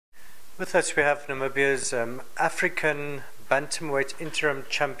With us, we have Namibia's African bantamweight interim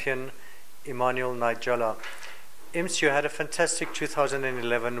champion, Immanuel Naidjala. Ims, you had a fantastic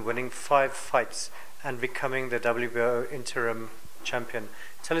 2011, winning 5 fights and becoming the WBO interim champion.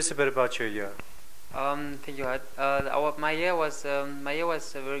 Tell us a bit about your year. Thank you, Had. My year was a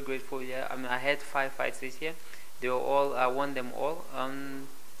very grateful year. I mean, I had 5 fights this year. They were all I won them all.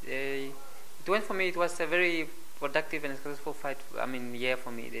 It went for me. It was a very productive and successful year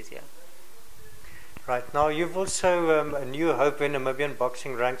for me this year. Right, now you've also a new hope in Namibian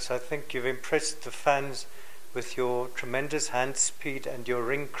boxing ranks. I think you've impressed the fans with your tremendous hand speed and your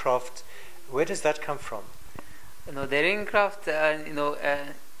ring craft. Where does that come from? The ring craft.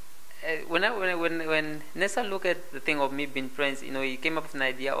 When Nessa looked at the thing of me being friends, he came up with an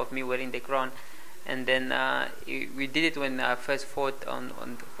idea of me wearing the crown, and then we did it when I first fought on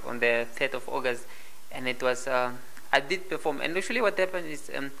the 3rd of August, and it was I did perform. And usually, what happened is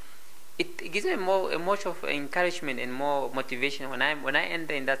it gives me much of encouragement and more motivation when I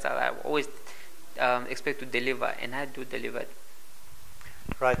enter in that. I always expect to deliver, and I do deliver.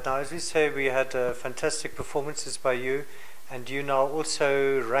 Right, now, as we say, we had fantastic performances by you, and you now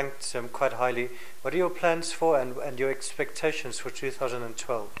also ranked quite highly. What are your plans for and your expectations for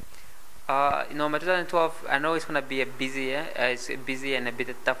 2012? My 2012, I know it's gonna be a busy year. It's a busy and a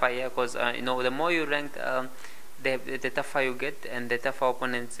bit tougher year because the more you rank, the tougher you get, and the tougher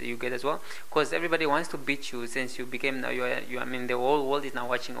opponents you get as well. Because everybody wants to beat you since you became now you. I mean, the whole world is now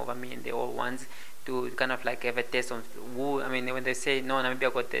watching over me, and they all want to kind of like have a taste of who. I mean, when they say no,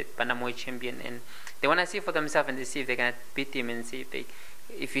 Namibia got the bantamweight champion, and they want to see for themselves and they see if they can beat him and see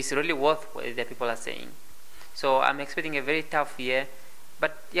if it's really worth what the people are saying. So I'm expecting a very tough year,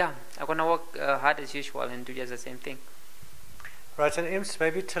 but yeah, I'm gonna work hard as usual and do just the same thing. Right, and Ims,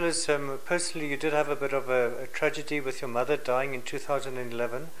 maybe tell us personally, you did have a bit of a tragedy with your mother dying in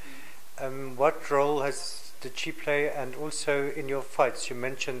 2011. What role did she play, and also in your fights? You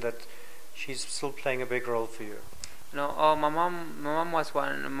mentioned that she's still playing a big role for you. My mom was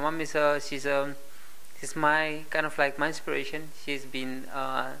one. My mom is she's my kind of like my inspiration. She's been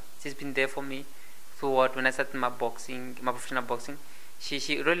there for me throughout when I started my professional boxing.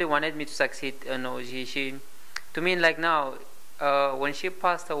 She really wanted me to succeed. She to me, like now, when she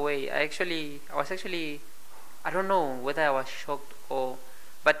passed away, I don't know whether I was shocked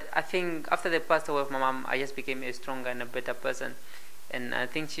but I think after the passed away of my mom, I just became a stronger and a better person, and I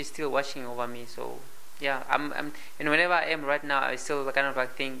think she's still watching over me. So yeah, and whenever I am right now, I still kind of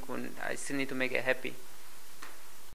like think when I still need to make her happy.